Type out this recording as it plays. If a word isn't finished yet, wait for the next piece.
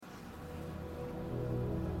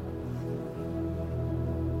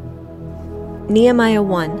Nehemiah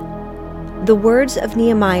 1. The words of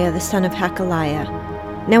Nehemiah the son of Hakaliah.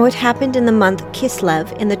 Now it happened in the month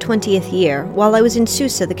Kislev in the 20th year, while I was in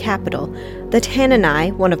Susa the capital, that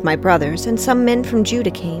Hanani, one of my brothers, and some men from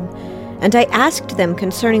Judah came. And I asked them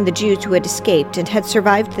concerning the Jews who had escaped and had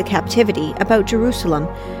survived the captivity, about Jerusalem.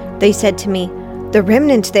 They said to me, "The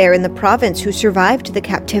remnant there in the province who survived the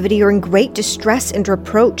captivity are in great distress and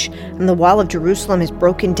reproach, and the wall of Jerusalem is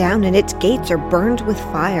broken down, and its gates are burned with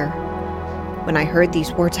fire." When I heard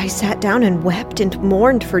these words, I sat down and wept and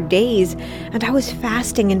mourned for days, and I was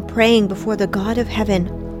fasting and praying before the God of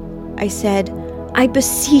heaven. I said, "I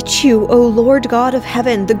beseech you, O Lord God of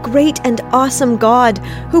heaven, the great and awesome God,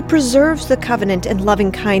 who preserves the covenant and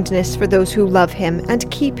loving kindness for those who love him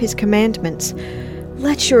and keep his commandments.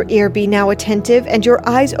 Let your ear be now attentive and your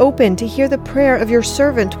eyes open to hear the prayer of your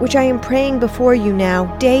servant, which I am praying before you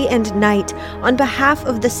now, day and night, on behalf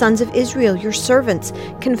of the sons of Israel, your servants,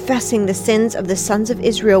 confessing the sins of the sons of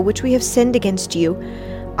Israel which we have sinned against you.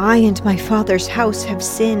 I and my father's house have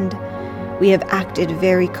sinned. We have acted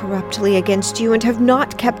very corruptly against you and have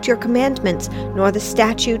not kept your commandments, nor the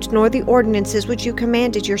statute, nor the ordinances which you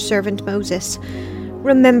commanded your servant Moses.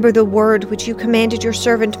 Remember the word which you commanded your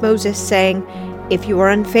servant Moses, saying, 'If you are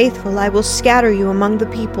unfaithful, I will scatter you among the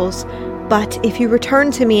peoples. But if you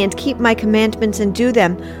return to me and keep my commandments and do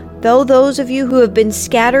them, though those of you who have been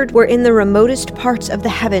scattered were in the remotest parts of the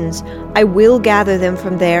heavens, I will gather them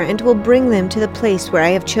from there and will bring them to the place where I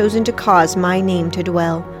have chosen to cause my name to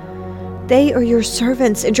dwell. They are your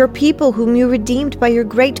servants and your people whom you redeemed by your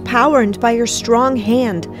great power and by your strong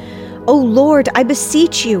hand. O Lord, I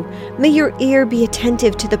beseech you, may your ear be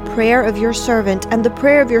attentive to the prayer of your servant and the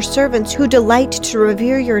prayer of your servants who delight to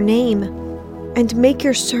revere your name. And make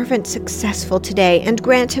your servant successful today, and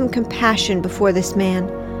grant him compassion before this man."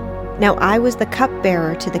 Now I was the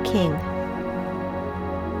cupbearer to the king.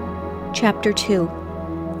 Chapter 2.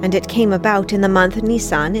 And it came about in the month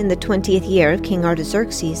Nisan, in the 20th year of King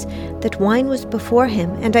Artaxerxes, that wine was before him,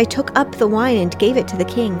 and I took up the wine and gave it to the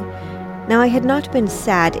king. Now I had not been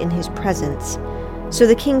sad in his presence. So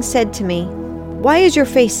the king said to me, "Why is your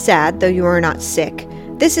face sad, though you are not sick?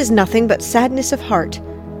 This is nothing but sadness of heart."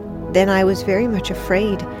 Then I was very much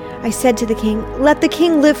afraid. I said to the king, "Let the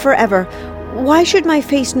king live forever. Why should my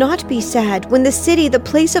face not be sad, when the city, the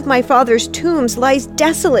place of my father's tombs, lies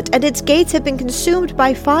desolate, and its gates have been consumed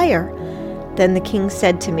by fire?" Then the king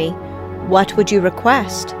said to me, "What would you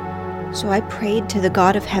request?" So I prayed to the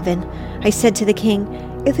God of heaven. I said to the king,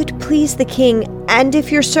 "If it please the king, and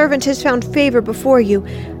if your servant has found favor before you,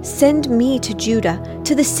 send me to Judah,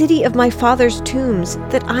 to the city of my father's tombs,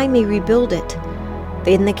 that I may rebuild it."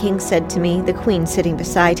 Then the king said to me, the queen sitting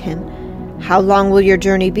beside him, "How long will your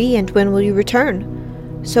journey be, and when will you return?"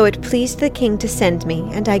 So it pleased the king to send me,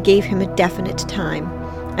 and I gave him a definite time.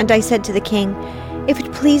 And I said to the king, "If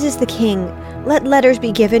it pleases the king, let letters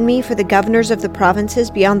be given me for the governors of the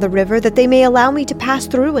provinces beyond the river, that they may allow me to pass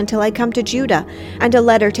through until I come to Judah, and a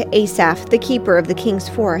letter to Asaph, the keeper of the king's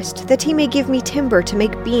forest, that he may give me timber to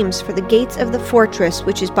make beams for the gates of the fortress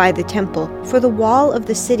which is by the temple, for the wall of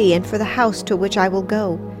the city, and for the house to which I will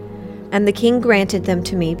go." And the king granted them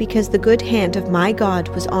to me, because the good hand of my God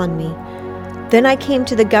was on me. Then I came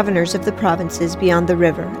to the governors of the provinces beyond the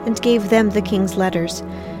river, and gave them the king's letters.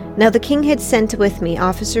 Now the king had sent with me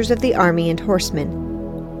officers of the army and horsemen.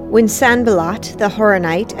 When Sanballat the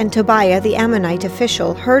Horonite and Tobiah the Ammonite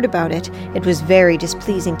official heard about it, it was very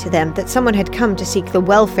displeasing to them that someone had come to seek the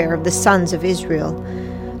welfare of the sons of Israel.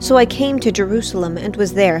 So I came to Jerusalem and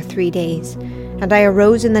was there 3 days. And I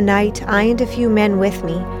arose in the night, I and a few men with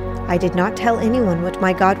me. I did not tell anyone what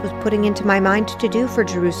my God was putting into my mind to do for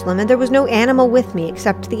Jerusalem, and there was no animal with me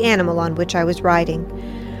except the animal on which I was riding.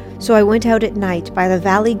 So I went out at night by the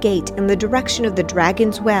valley gate in the direction of the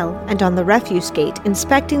Dragon's Well, and on the refuse gate,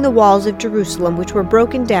 inspecting the walls of Jerusalem which were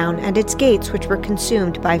broken down, and its gates which were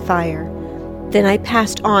consumed by fire. Then I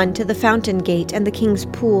passed on to the fountain gate and the king's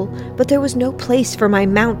pool, but there was no place for my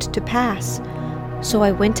mount to pass. So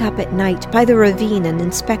I went up at night by the ravine and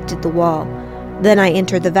inspected the wall. Then I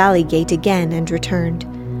entered the valley gate again and returned.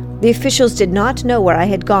 The officials did not know where I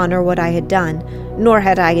had gone or what I had done, nor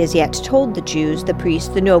had I as yet told the Jews, the priests,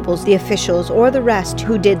 the nobles, the officials, or the rest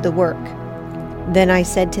who did the work. Then I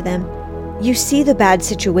said to them, "You see the bad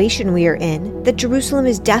situation we are in, that Jerusalem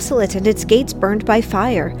is desolate and its gates burned by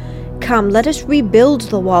fire. Come, let us rebuild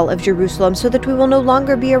the wall of Jerusalem so that we will no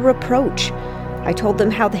longer be a reproach." I told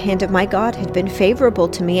them how the hand of my God had been favorable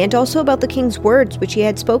to me, and also about the king's words which he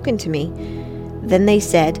had spoken to me. Then they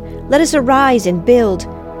said, "Let us arise and build."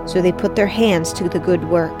 So they put their hands to the good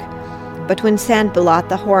work. But when Sanballat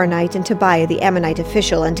the Horonite and Tobiah the Ammonite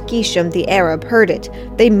official and Geshem the Arab heard it,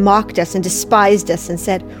 they mocked us and despised us and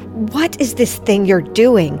said, "What is this thing you're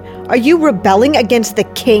doing? Are you rebelling against the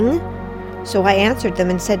king?" So I answered them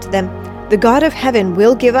and said to them, "The God of heaven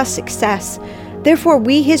will give us success. Therefore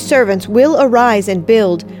we, his servants, will arise and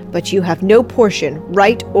build, but you have no portion,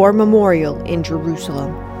 right or memorial in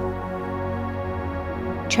Jerusalem."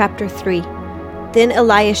 Chapter 3. Then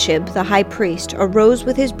Eliashib the high priest arose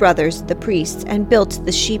with his brothers the priests and built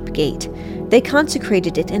the sheep gate. They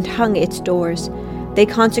consecrated it and hung its doors. They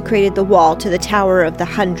consecrated the wall to the Tower of the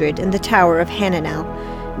 100 and the Tower of Hananel.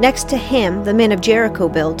 Next to him the men of Jericho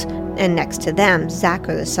built, and next to them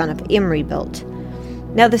Zachar the son of Imri built.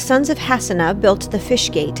 Now the sons of Hassanah built the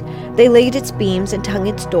fish gate. They laid its beams and hung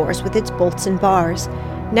its doors with its bolts and bars.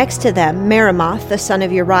 Next to them Meremoth the son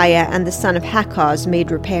of Uriah and the son of Hakkoz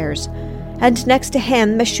made repairs. And next to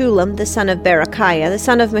him Meshullam the son of Berechiah the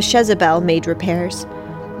son of Meshezabel made repairs.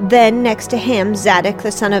 Then next to him Zadok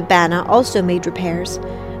the son of Bana also made repairs.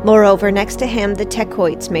 Moreover, next to him the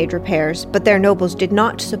Tekoites made repairs, but their nobles did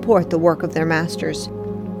not support the work of their masters.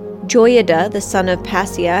 Joiada the son of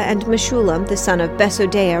Paseah and Meshullam the son of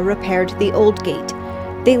Besodeiah repaired the old gate.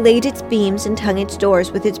 They laid its beams and hung its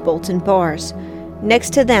doors with its bolts and bars.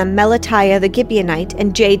 Next to them Melatiah the Gibeonite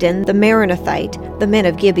and Jadon the Meronothite, the men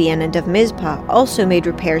of Gibeon and of Mizpah, also made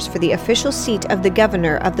repairs for the official seat of the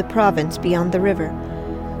governor of the province beyond the river.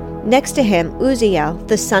 Next to him Uzziel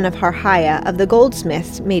the son of Harhiah of the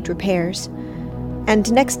goldsmiths made repairs.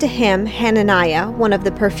 And next to him Hananiah, one of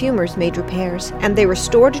the perfumers, made repairs, and they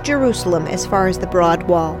restored Jerusalem as far as the broad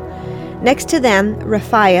wall. Next to them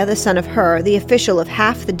Raphiah the son of Hur, the official of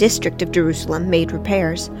half the district of Jerusalem, made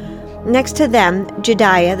repairs. Next to them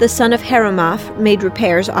Jediah the son of Heramoth made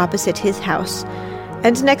repairs opposite his house.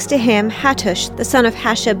 And next to him Hattush the son of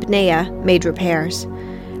Hashabneiah made repairs.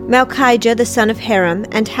 Malchijah the son of Haram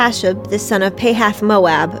and Hashab the son of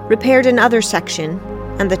Pahath-Moab repaired another section,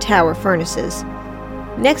 and the tower furnaces.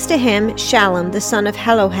 Next to him Shallum the son of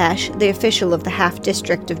Halohesh, the official of the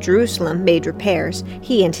half-district of Jerusalem, made repairs,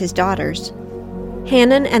 he and his daughters.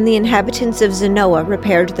 Hanan and the inhabitants of Zanoah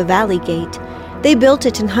repaired the valley gate. They built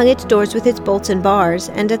it and hung its doors with its bolts and bars,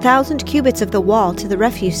 and 1,000 cubits of the wall to the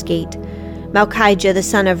refuse gate. Malchijah the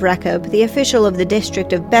son of Rechab, the official of the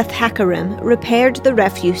district of Beth-Haccherem, repaired the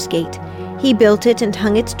refuse gate. He built it and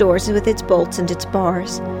hung its doors with its bolts and its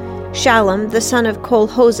bars. Shallum the son of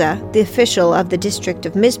Kol-Hozeh, the official of the district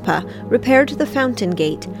of Mizpah, repaired the fountain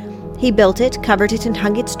gate. He built it, covered it, and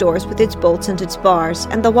hung its doors with its bolts and its bars,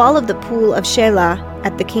 and the wall of the pool of Shelah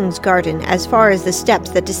at the king's garden, as far as the steps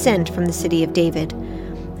that descend from the city of David.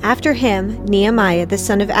 After him, Nehemiah the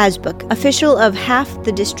son of Azbuk, official of half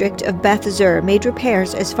the district of Beth-Zur, made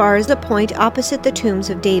repairs as far as the point opposite the tombs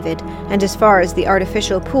of David, and as far as the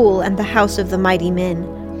artificial pool and the house of the mighty men.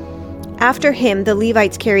 After him the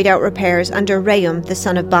Levites carried out repairs under Rehum the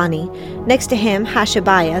son of Bani. Next to him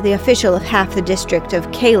Hashabiah, the official of half the district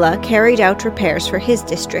of Keilah, carried out repairs for his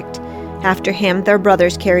district. After him their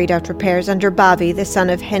brothers carried out repairs under Bavi the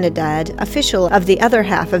son of Henadad, official of the other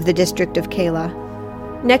half of the district of Keilah.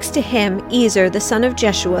 Next to him Ezer the son of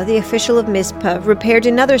Jeshua, the official of Mizpah, repaired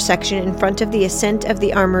another section in front of the ascent of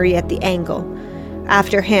the armory at the angle.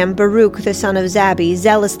 After him, Baruch the son of Zabbi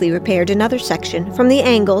zealously repaired another section, from the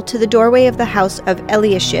angle to the doorway of the house of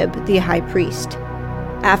Eliashib the high priest.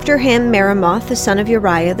 After him, Meremoth the son of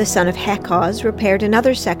Uriah the son of Hakkoz repaired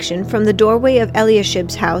another section, from the doorway of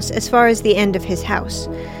Eliashib's house as far as the end of his house.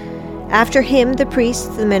 After him, the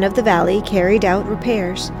priests, the men of the valley, carried out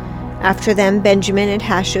repairs. After them, Benjamin and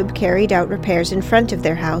Hashub carried out repairs in front of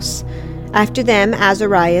their house. After them,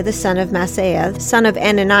 Azariah the son of Maaseiah, the son of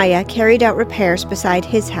Ananiah, carried out repairs beside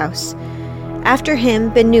his house. After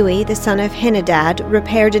him, Binnui the son of Henadad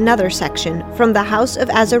repaired another section, from the house of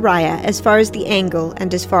Azariah as far as the angle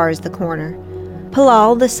and as far as the corner.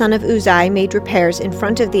 Palal the son of Uzai made repairs in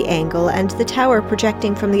front of the angle and the tower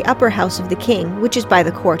projecting from the upper house of the king, which is by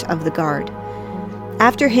the court of the guard.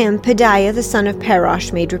 After him, Pedaiah the son of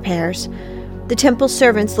Parosh made repairs. The temple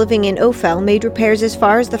servants living in Ophel made repairs as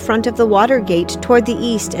far as the front of the water gate toward the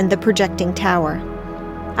east and the projecting tower.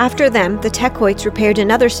 After them, the Tekoites repaired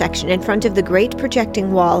another section in front of the great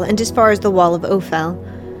projecting wall and as far as the wall of Ophel.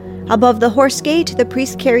 Above the horse gate, the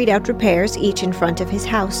priests carried out repairs, each in front of his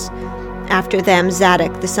house. After them,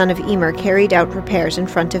 Zadok the son of Emer carried out repairs in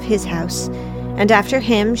front of his house. And after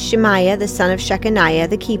him, Shemaiah the son of Shechaniah,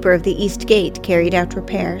 the keeper of the east gate, carried out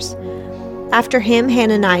repairs. After him,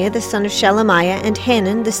 Hananiah the son of Shelemiah and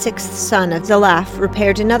Hanan the sixth son of Zalaph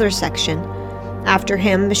repaired another section. After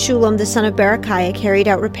him, Meshullam the son of Berechiah carried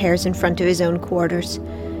out repairs in front of his own quarters.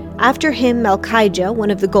 After him Malchijah,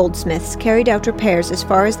 one of the goldsmiths, carried out repairs as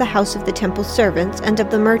far as the house of the temple servants and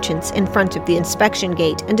of the merchants in front of the inspection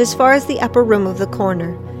gate, and as far as the upper room of the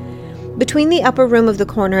corner. Between the upper room of the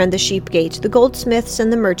corner and the sheep gate, the goldsmiths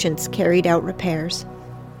and the merchants carried out repairs.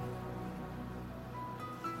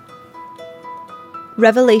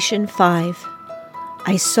 Revelation 5.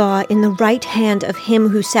 I saw in the right hand of him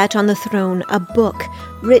who sat on the throne a book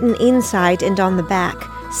written inside and on the back,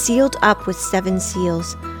 sealed up with 7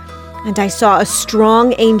 seals. And I saw a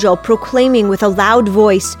strong angel proclaiming with a loud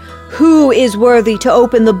voice, "Who is worthy to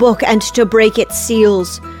open the book and to break its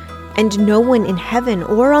seals?" And no one in heaven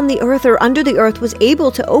or on the earth or under the earth was able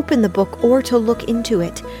to open the book or to look into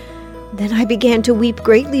it. Then I began to weep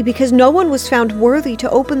greatly because no one was found worthy to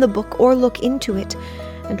open the book or look into it.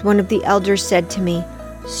 And one of the elders said to me,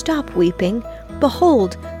 "Stop weeping.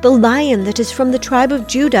 Behold, the Lion that is from the tribe of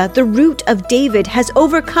Judah, the Root of David, has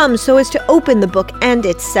overcome so as to open the book and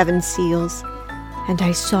its 7 seals." And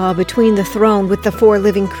I saw between the throne with the 4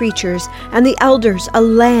 living creatures and the elders a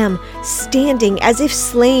lamb standing as if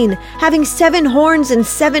slain, having 7 horns and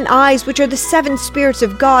 7 eyes, which are the 7 spirits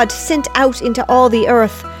of God sent out into all the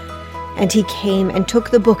earth. And he came and took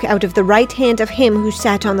the book out of the right hand of him who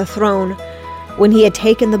sat on the throne. When he had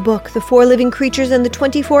taken the book, the 4 living creatures and the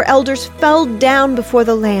 24 elders fell down before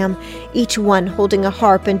the Lamb, each one holding a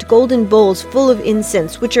harp and golden bowls full of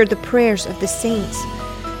incense, which are the prayers of the saints.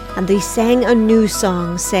 And they sang a new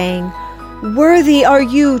song, saying, "Worthy are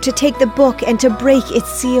you to take the book and to break its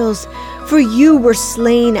seals, for you were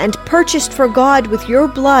slain and purchased for God with your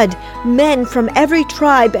blood men from every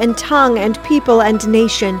tribe and tongue and people and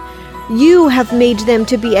nation. You have made them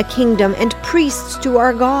to be a kingdom and priests to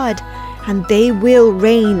our God, and they will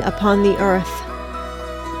reign upon the earth."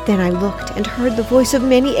 Then I looked and heard the voice of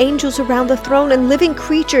many angels around the throne and living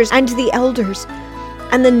creatures and the elders,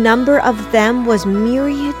 and the number of them was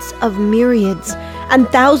myriads of myriads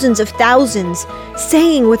and thousands of thousands,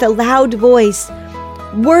 saying with a loud voice,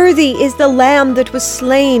 "Worthy is the Lamb that was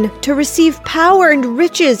slain to receive power and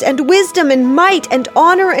riches and wisdom and might and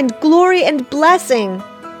honor and glory and blessing."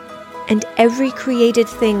 And every created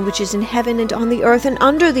thing which is in heaven and on the earth and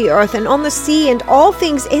under the earth and on the sea and all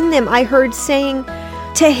things in them I heard saying,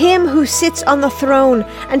 "To him who sits on the throne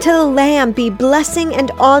and to the Lamb be blessing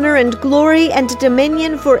and honor and glory and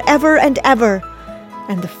dominion forever and ever."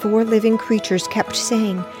 And the 4 living creatures kept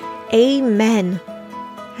saying, "Amen."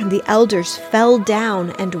 And the elders fell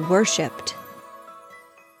down and worshipped.